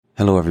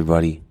Hello,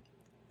 everybody.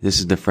 This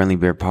is the Friendly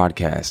Bear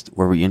Podcast,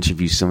 where we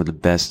interview some of the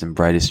best and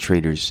brightest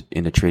traders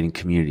in the trading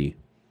community.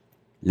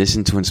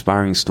 Listen to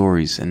inspiring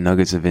stories and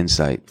nuggets of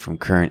insight from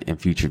current and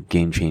future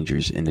game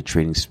changers in the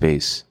trading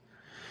space.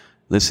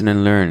 Listen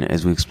and learn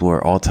as we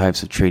explore all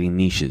types of trading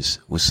niches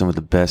with some of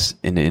the best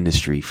in the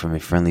industry from a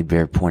Friendly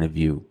Bear point of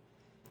view.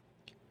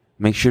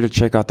 Make sure to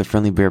check out the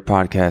Friendly Bear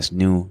Podcast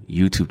new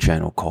YouTube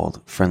channel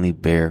called Friendly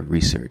Bear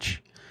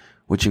Research,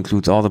 which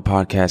includes all the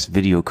podcast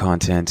video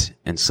content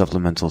and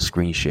supplemental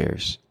screen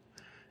shares.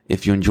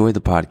 If you enjoy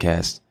the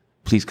podcast,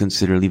 please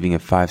consider leaving a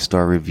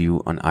 5-star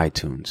review on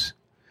iTunes.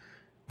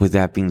 With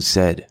that being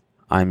said,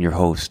 I'm your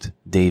host,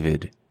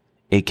 David,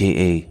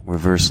 aka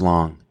Reverse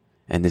Long,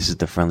 and this is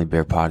the Friendly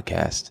Bear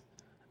Podcast.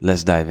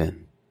 Let's dive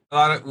in.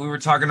 We were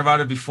talking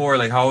about it before,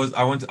 like how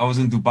I was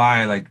in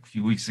Dubai like a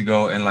few weeks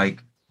ago, and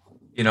like,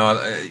 you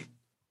know,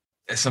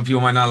 some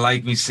people might not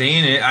like me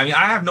saying it. I mean,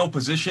 I have no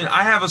position.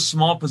 I have a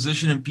small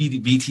position in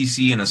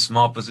BTC and a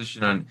small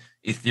position on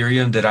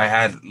Ethereum that I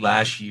had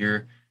last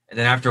year. And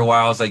then after a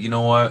while, I was like, you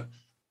know what?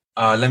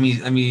 Let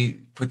me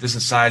put this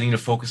aside. I need to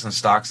focus on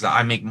stocks.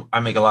 I make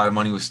a lot of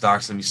money with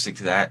stocks. Let me stick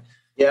to that.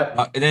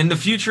 Yeah. And then in the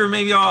future,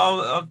 maybe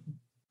I'll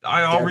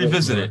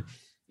revisit it.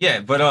 Yeah.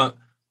 But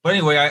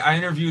anyway, I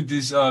interviewed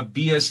these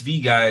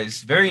BSV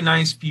guys, very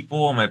nice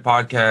people on my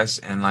podcast,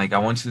 and like I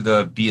went to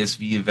the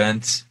BSV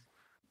event.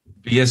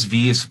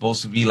 BSV is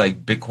supposed to be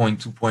like Bitcoin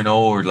 2.0,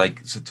 or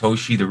like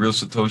Satoshi, the real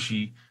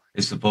Satoshi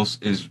is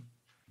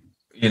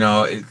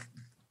it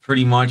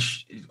pretty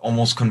much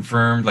almost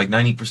confirmed, like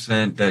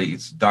 90% that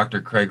it's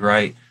Dr. Craig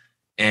Wright.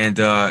 And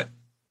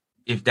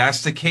if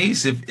that's the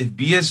case, if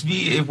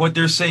BSV, if what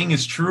they're saying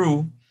is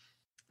true,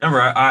 remember,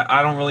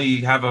 I don't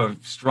really have a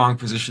strong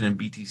position in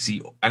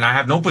BTC, and I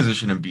have no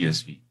position in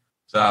BSV.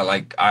 So I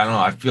don't know,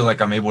 I feel like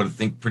I'm able to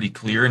think pretty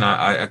clear, and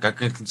I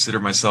could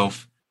consider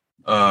myself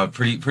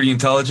pretty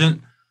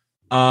intelligent.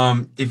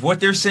 If what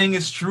they're saying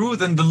is true,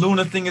 then the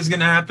Luna thing is going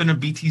to happen to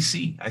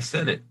BTC. I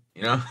said it,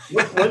 you know.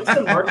 What's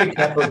the market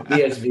cap of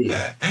BSV?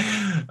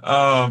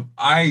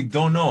 I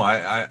don't know.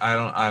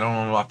 I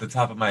don't know off the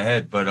top of my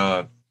head,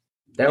 but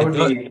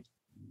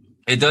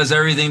it does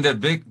everything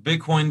that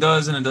Bitcoin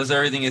does, and it does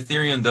everything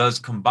Ethereum does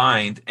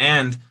combined.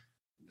 And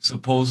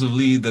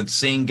supposedly the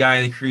same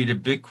guy that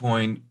created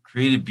Bitcoin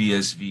created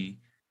BSV,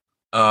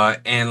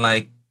 and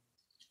like,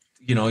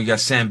 you know, you got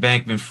Sam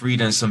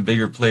Bankman-Fried and some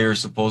bigger players.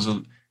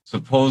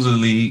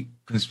 Supposedly,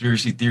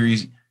 conspiracy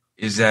theories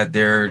is that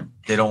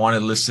they don't want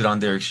it listed on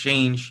their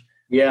exchange.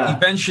 Yeah.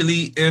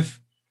 Eventually, if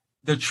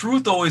the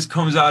truth always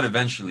comes out,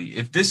 eventually,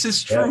 if this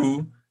is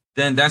true,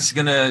 then that's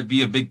gonna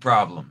be a big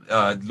problem.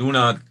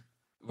 Luna,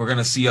 we're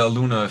gonna see a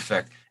Luna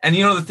effect. And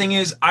you know, the thing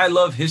is, I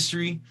love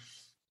history.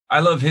 I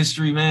love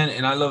history, man,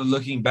 and I love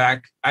looking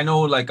back. I know,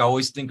 like, I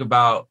always think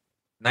about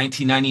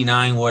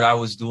 1999, what I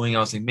was doing. I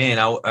was like, man,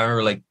 I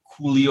remember like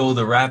Coolio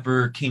the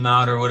rapper came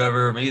out or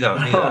whatever, maybe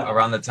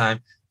around the time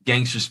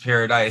Gangster's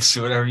Paradise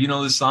or whatever, you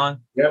know this song?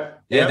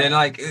 Yep. And then,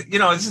 like, you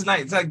know, this is like,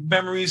 it's like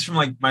memories from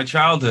like my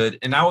childhood,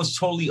 and I was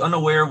totally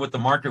unaware of what the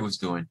market was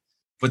doing,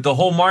 but the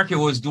whole market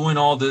was doing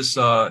all this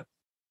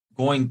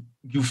going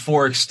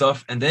euphoric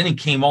stuff, and then it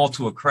came all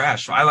to a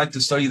crash. So I like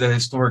to study the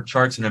historic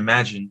charts and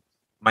imagine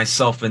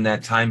myself in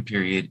that time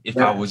period if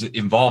I was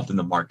involved in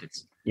the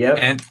markets. Yeah.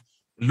 And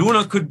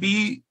Luna could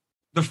be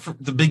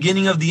the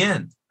beginning of the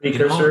end.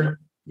 Precursor. You know?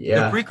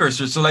 Yeah. The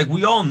precursor. So like,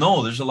 we all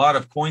know there's a lot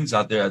of coins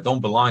out there that don't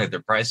belong at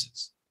their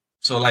prices.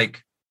 So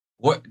like,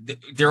 what,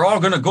 they're all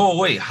going to go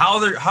away. How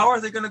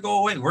are they going to go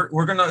away?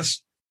 We're going to,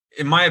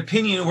 in my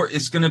opinion,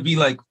 it's going to be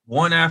like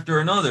one after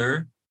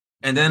another.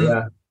 And then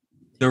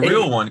the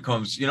real one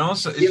comes, you know?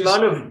 So it's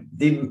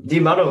the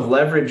amount of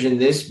leverage in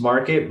this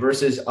market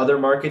versus other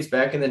markets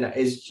back in the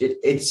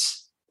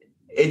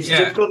it's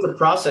difficult to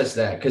process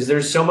that because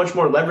there's so much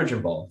more leverage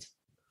involved.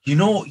 You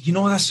know,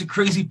 that's the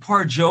crazy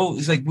part, Joe.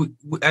 Is like,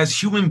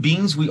 as human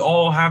beings, we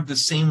all have the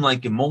same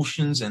like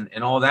emotions and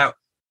all that.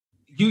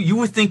 You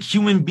would think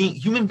human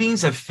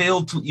beings have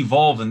failed to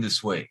evolve in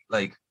this way.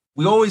 Like,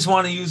 we always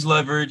want to use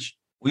leverage.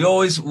 We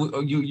always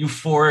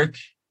euphoric.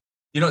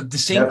 You know, the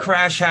same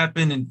crash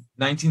happened in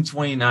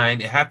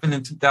 1929. It happened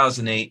in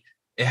 2008.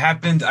 It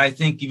happened, I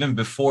think, even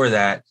before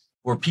that,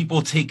 where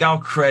people take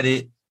out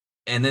credit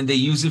and then they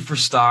use it for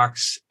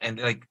stocks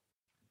and like,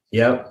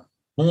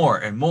 more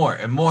and more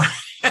and more.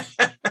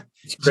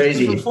 It's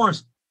crazy.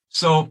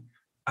 So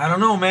I don't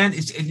know, man.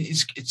 It's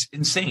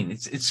insane.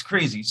 It's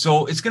crazy.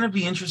 So it's gonna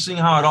be interesting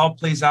how it all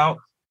plays out.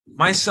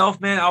 Myself,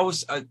 man, I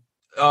was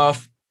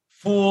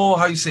full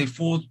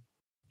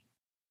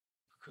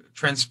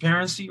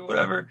transparency or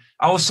whatever.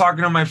 I was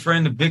talking to my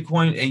friend, the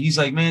Bitcoin, and he's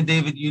like, man,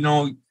 David, you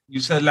know, you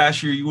said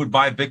last year you would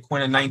buy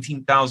Bitcoin at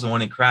 19,000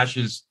 when it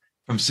crashes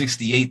from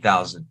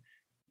 68,000.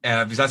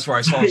 Because that's where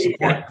I saw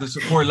the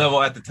support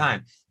level at the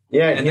time.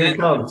 Yeah, and here it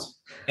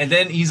comes. And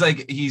then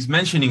he's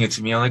mentioning it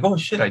to me. I'm like, oh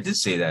shit, I did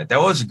say that. That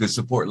was a good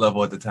support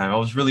level at the time.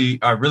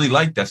 I really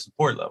liked that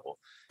support level.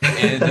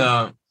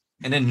 And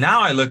and then now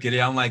I look at it,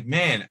 I'm like,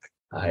 man,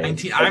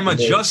 I'm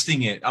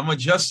adjusting it. I'm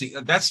adjusting.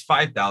 That's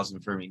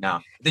 5,000 for me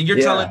now. Then you're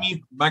telling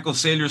me Michael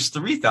Saylor's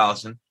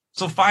 3,000.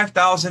 So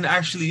 5,000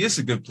 actually is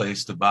a good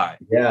place to buy.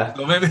 Yeah.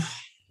 So maybe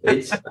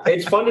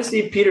it's fun to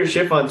see Peter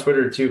Schiff on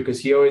Twitter too, because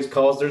he always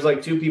calls. There's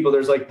like two people.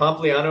 There's like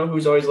Pompliano,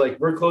 who's always like,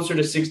 we're closer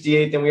to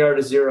 68 than we are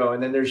to 0.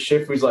 And then there's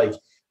Schiff, who's like,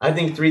 I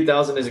think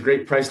 3,000 is a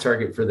great price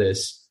target for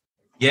this.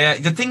 Yeah.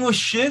 The thing with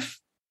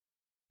Schiff,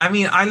 I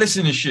mean, I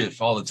listen to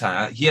Schiff all the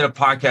time. He had a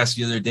podcast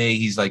the other day.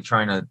 He's like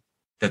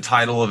the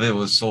title of it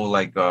was so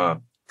like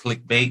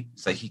clickbait.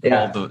 It's like he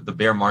called the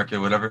bear market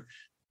or whatever.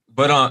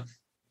 But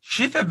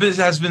Schiff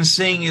has been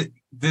saying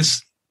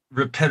this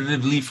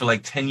repetitively for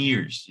like 10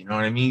 years. You know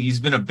what I mean? He's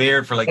been a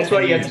bear for like That's 10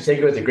 why you years. have to take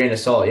it with a grain of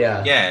salt.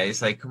 Yeah. Yeah.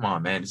 It's like, come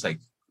on, man. It's like,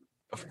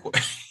 of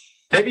course.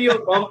 Maybe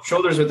you'll bump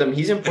shoulders with him.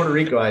 He's in Puerto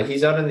Rico.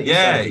 He's out in the east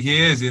side.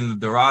 He is in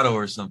Dorado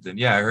or something.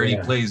 Yeah, I heard he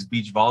plays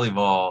beach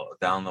volleyball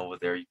down over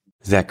there.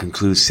 That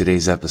concludes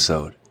today's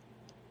episode.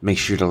 Make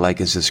sure to like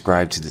and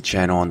subscribe to the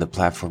channel on the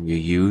platform you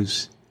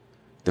use.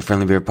 The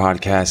Friendly Bear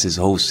Podcast is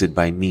hosted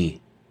by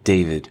me,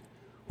 David,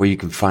 where you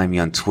can find me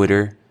on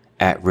Twitter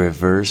at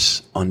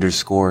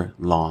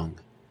 @reverse_long.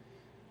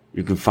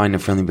 You can find the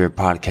Friendly Bear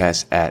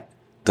Podcast at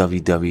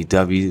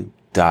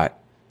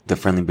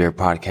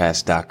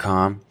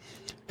www.thefriendlybearpodcast.com,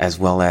 as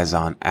well as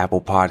on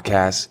Apple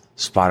Podcasts,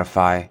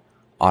 Spotify,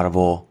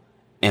 Audible,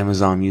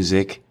 Amazon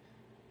Music,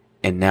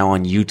 and now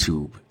on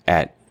YouTube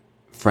at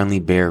Friendly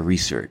Bear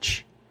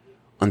Research.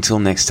 Until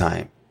next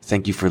time,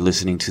 thank you for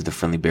listening to the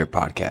Friendly Bear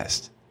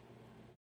Podcast.